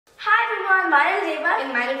everyone, my name is Ava.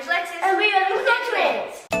 And my name is Alexis. And we are the McClure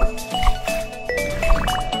twins.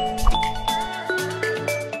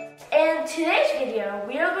 In today's video,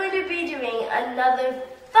 we are going to be doing another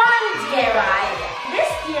fun DIY. This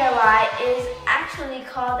DIY is actually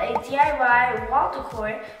called a DIY wall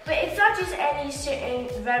decor, but it's not just any certain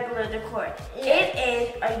regular decor. It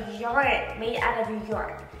is a yarn made out of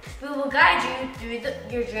yarn. We will guide you through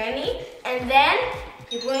your journey, and then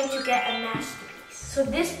you're going to get a masterpiece. So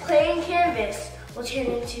this plain canvas will turn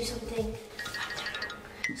into something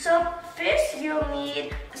fun. So first you'll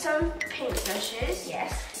need some paint brushes.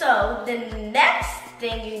 Yes. So the next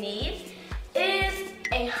thing you need is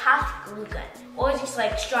a hot glue gun, or just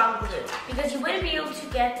like strong glue, because you wouldn't be able to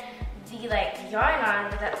get the yarn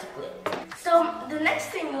on without the glue. So the next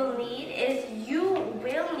thing you'll need is you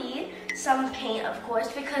will need some paint, of course,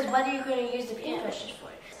 because what are you going to use the paint brushes for?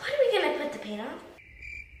 What are we going to put the paint on?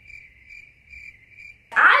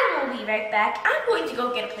 I will be right back. I'm going to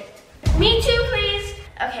go get a plate. Me too, please.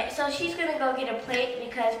 Okay, so she's gonna go get a plate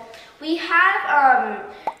because we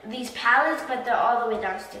have these pallets, but they're all the way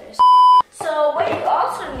downstairs. So what you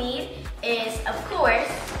also need is, of course,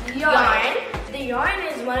 yarn. The yarn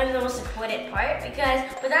is one of the most important part, because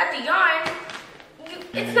without the yarn,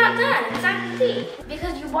 it's not done. It's not complete.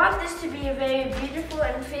 Because you want this to be a very beautiful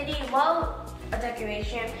and pretty wall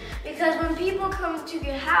decoration. Because when people come to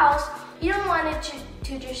your house, you don't want it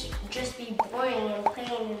to just be boring and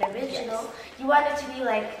plain and original. Yes. You want it to be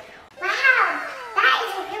like, wow, that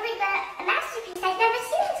is really a masterpiece. I've never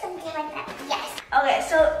seen something like that. Yes. Okay,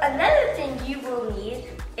 so another thing you will need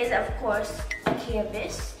is, of course, a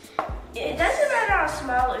canvas. It doesn't matter how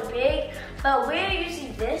small or big, but we're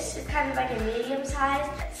using this. It's kind of like a medium size.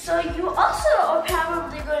 So you also are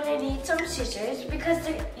probably going to need some scissors, because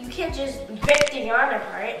you can't just rip the yarn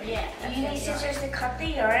apart. Yeah. You need scissors to cut the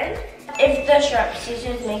yarn. If they're sharp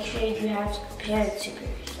scissors, make sure you have parent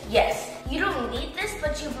supervision. Yes. You don't need this,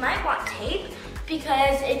 but you might want tape,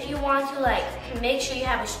 because if you want to make sure you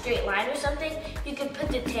have a straight line or something, you can put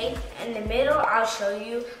the tape in the middle. I'll show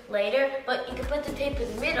you later, but you can put the tape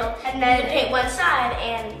in the middle and then paint one side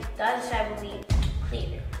and the other side will be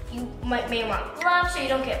clear. You may want gloves so you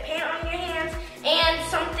don't get paint on your hands, and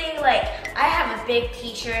something like, I have a big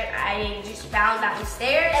t-shirt I just found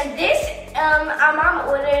downstairs, and this, our mom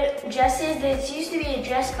ordered dresses. This used to be a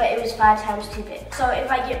dress, but it was 5 times too big. So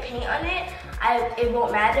if I get paint on it, it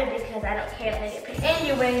won't matter, because I don't care if I get paint. And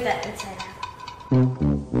you're wearing that inside out.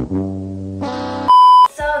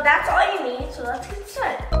 So that's all you need, so let's get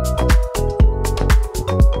started.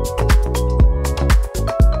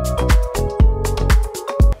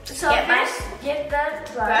 So first, get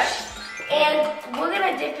the brush, and we're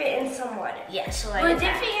gonna dip it in some water. Yeah, so we're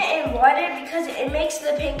dipping it in water because it makes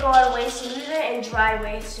the paint go all way smoother and dry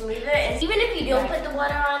way smoother. And even if you don't put the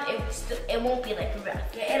water on, it won't be like rough.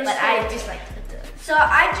 Yeah, but I just like to put the. So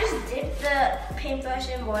I just dipped the paintbrush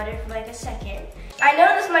in water for like a second. I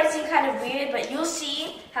know this might seem kind of weird, but you'll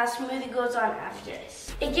see how smooth it goes on after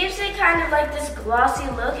this. It gives it kind of like this glossy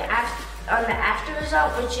look on the after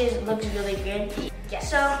result, which looks really good. Yes.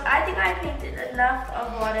 So I think I painted enough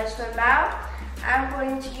of water. So now I'm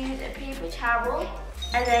going to use a paper towel,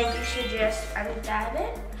 and then you should just dab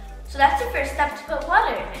it. So that's the first step, to put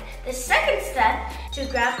water in it. The second step, to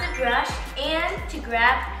grab the brush and to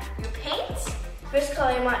grab your paints. First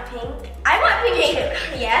color, you want pink. I want pink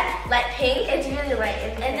too. Yeah, light pink. It's really light.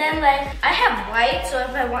 And then I have white, so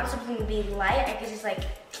if I want something to be light, I can just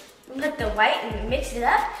put the white and mix it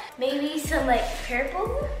up. Maybe some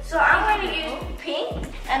purple. So I'm going to use pink,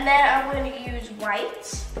 and then I'm going to use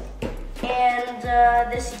white, and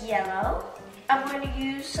this yellow. I'm going to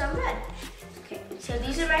use some red. Okay, so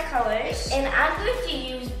these are my colors. And I'm going to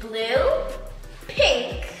use blue,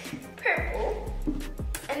 pink, purple,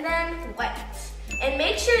 and then white. And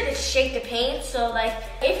make sure to shake the paint, so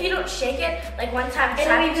if you don't shake it, one time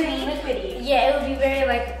it'll be really liquidy. Yeah, it will be very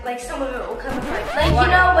like some of it will come apart.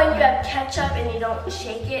 You know when you have ketchup and you don't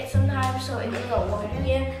shake it sometimes, so it can go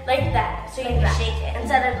watery in, like that. So you can shake it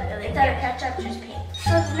instead of ketchup, just paint.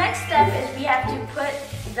 So the next step is we have to put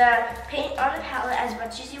the paint on the palette as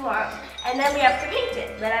much as you want, and then we have to paint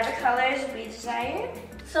it whatever colors we desire.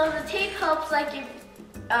 So the tape helps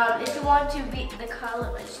if you want the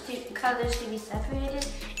colors to be separated,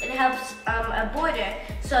 it helps a border,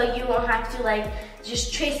 so you won't have to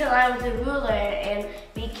just trace a line with a ruler and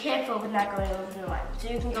be careful with not going over the line. So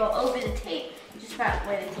you can go over the tape, just not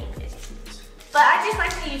where the tape is. But I just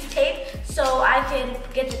like to use tape so I can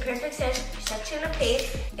get the perfect section of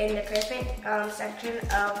paint in the perfect section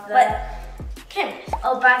of the canvas.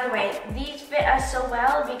 Oh, by the way, these fit us so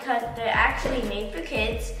well because they're actually made for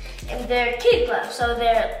kids, and they're kid gloves. So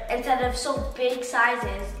they're, instead of so big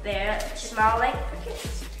sizes, they're small like for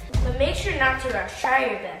kids. But make sure not to rush. Try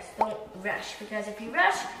your best. Don't rush, because if you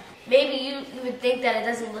rush, maybe you would think that it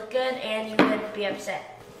doesn't look good and you would be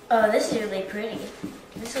upset. Oh, this is really pretty.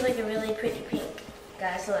 This is like a really pretty pink.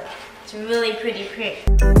 Guys, look. It's a really pretty pink.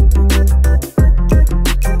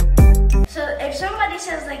 So if somebody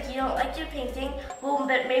says like you don't like your painting, well,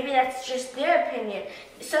 but maybe that's just their opinion.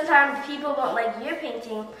 Sometimes people won't like your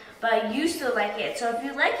painting, but you still like it. So if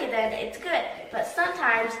you like it, then it's good. But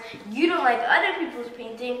sometimes you don't like other people's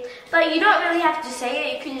painting, but you don't really have to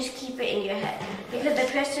say it. You can just keep it in your head, because the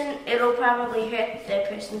person, it'll probably hurt the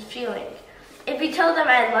person's feeling. If you tell them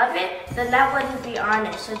I love it, then that wouldn't be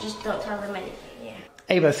honest. So just don't tell them anything. Yeah.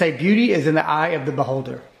 Ava, say beauty is in the eye of the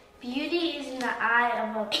beholder. Beauty is in the eye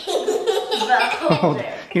of a beholder.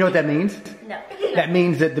 You know what that means? No. That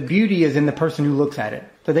means that the beauty is in the person who looks at it,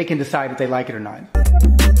 so they can decide if they like it or not.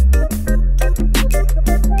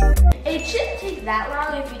 It shouldn't take that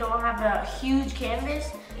long if you don't have a huge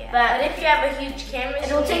canvas. Yeah. But if you have a huge canvas,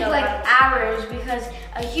 it'll take like hours, because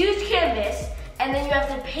a huge canvas, and then you have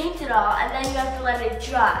to paint it all, and then you have to let it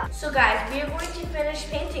dry. So guys, we are going to finish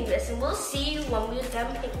painting this, and we'll see you when we're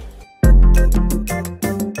done painting.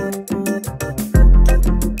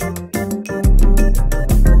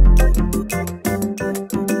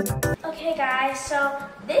 Okay guys, so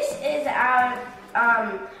this is our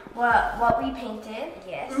what we painted.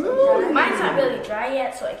 Yes. Mine's not really dry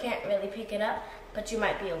yet, so I can't really pick it up, but you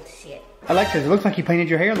might be able to see it. Alexis, it looks like you painted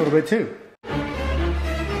your hair a little bit too.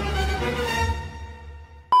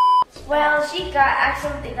 Well, she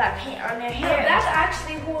accidentally got paint on her hair. No, that's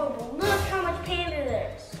actually horrible. Look how much paint it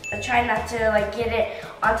is. And try not to like get it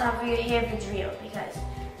on top of your hair if it's real, because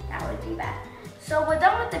that would be bad. So we're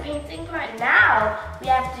done with the painting part. Now we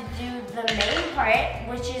have to do the main part,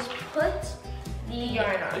 which is put the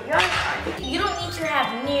yarn on. You don't need to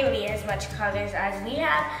have nearly as much colors as we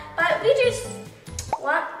have, but we just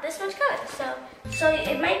want this much color. So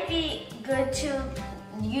it might be good to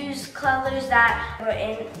use colors that are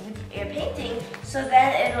in your painting, so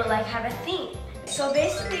then it'll like have a theme. So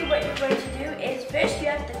basically what you're going to do is first you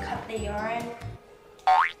have to cut the yarn.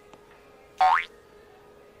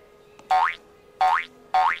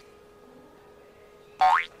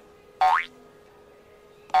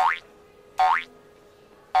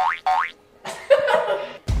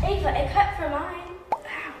 Ava, it cut for mine.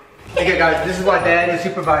 Okay guys, this is why Dad is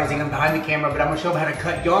supervising. I'm behind the camera, but I'm gonna show him how to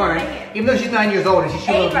cut yarn. Even though she's 9 years old and she's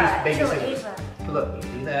still use baby scissors. So look, you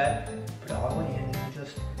do that, put it all the way in, and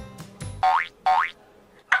just...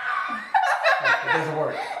 It doesn't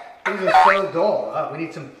work. These are so dull. Oh, we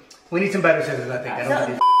need some better scissors, I think. I don't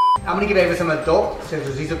need these. I'm gonna give Ava some adult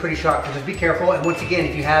scissors. These are pretty sharp, so just be careful. And once again,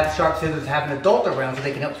 if you have sharp scissors, have an adult around so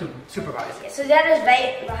they can help supervise. Yeah, so that is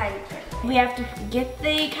right behind the camera. We have to get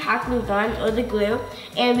the hot glue gun or the glue,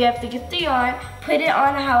 and we have to get the yarn, put it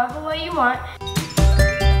on however way you want.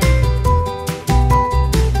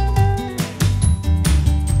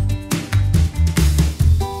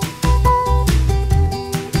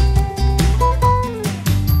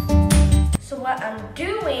 So what I'm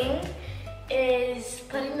doing is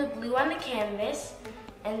putting the glue on the canvas,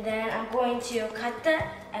 and then I'm going to cut the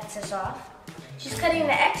excess off. She's cutting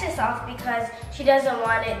the excess off because she doesn't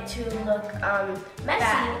want it to look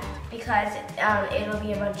messy, because it'll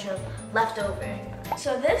be a bunch of leftover.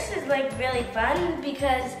 So this is like really fun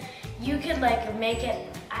because you could like make it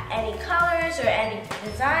any colors or any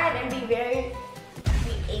design and be very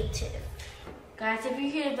creative. Guys, if you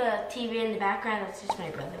hear the TV in the background, that's just my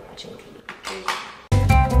brother watching TV.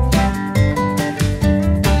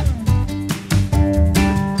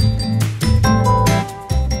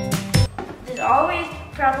 Always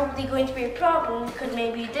probably going to be a problem because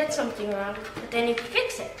maybe you did something wrong, but then you can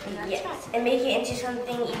fix it. Yes. And make it into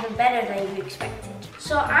something even better than you expected.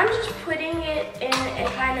 So I'm just putting it in a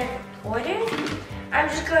kind of order. I'm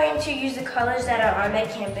just going to use the colors that are on my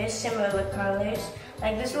canvas, similar colors.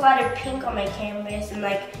 Like there's a lot of pink on my canvas and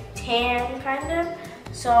like tan kind of.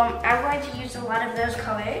 So I'm going to use a lot of those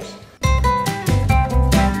colors.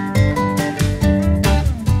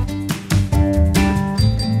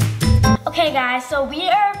 Okay guys, so we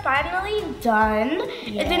are finally done.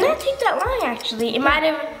 Yeah. It did not take that long actually. It might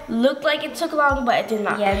have looked like it took long, but it did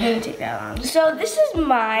not. Yeah, it didn't take that long. So this is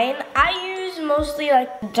mine. I use mostly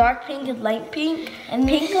like dark pink and light pink. And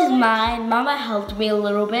pink is mine. Mama helped me a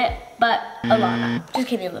little bit, but a lot not. Just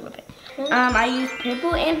kidding, a little bit. I use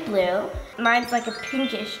purple and blue. Mine's like a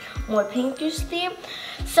pinkish, more pinkish theme.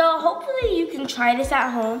 So hopefully you can try this at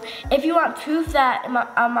home. If you want proof that my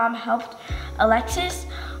mom helped Alexis,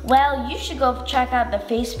 well, you should go check out the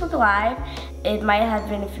Facebook Live. It might have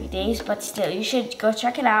been a few days, but still, you should go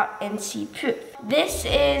check it out and see proof. This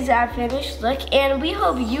is our finished look, and we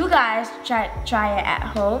hope you guys try it at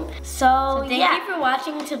home. So thank you for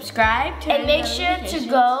watching and subscribe. And make sure to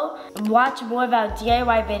go watch more of our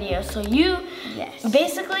DIY videos. So you,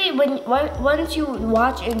 basically, once you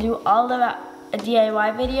watch and do all of our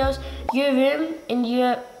DIY videos, your room in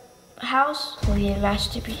your house will be a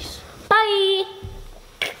masterpiece. Bye!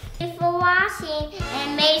 Thank you for watching,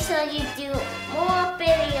 and make sure you do more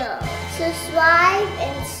videos. Subscribe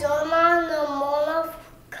and turn on the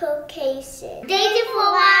notification. Thank you for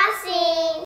watching.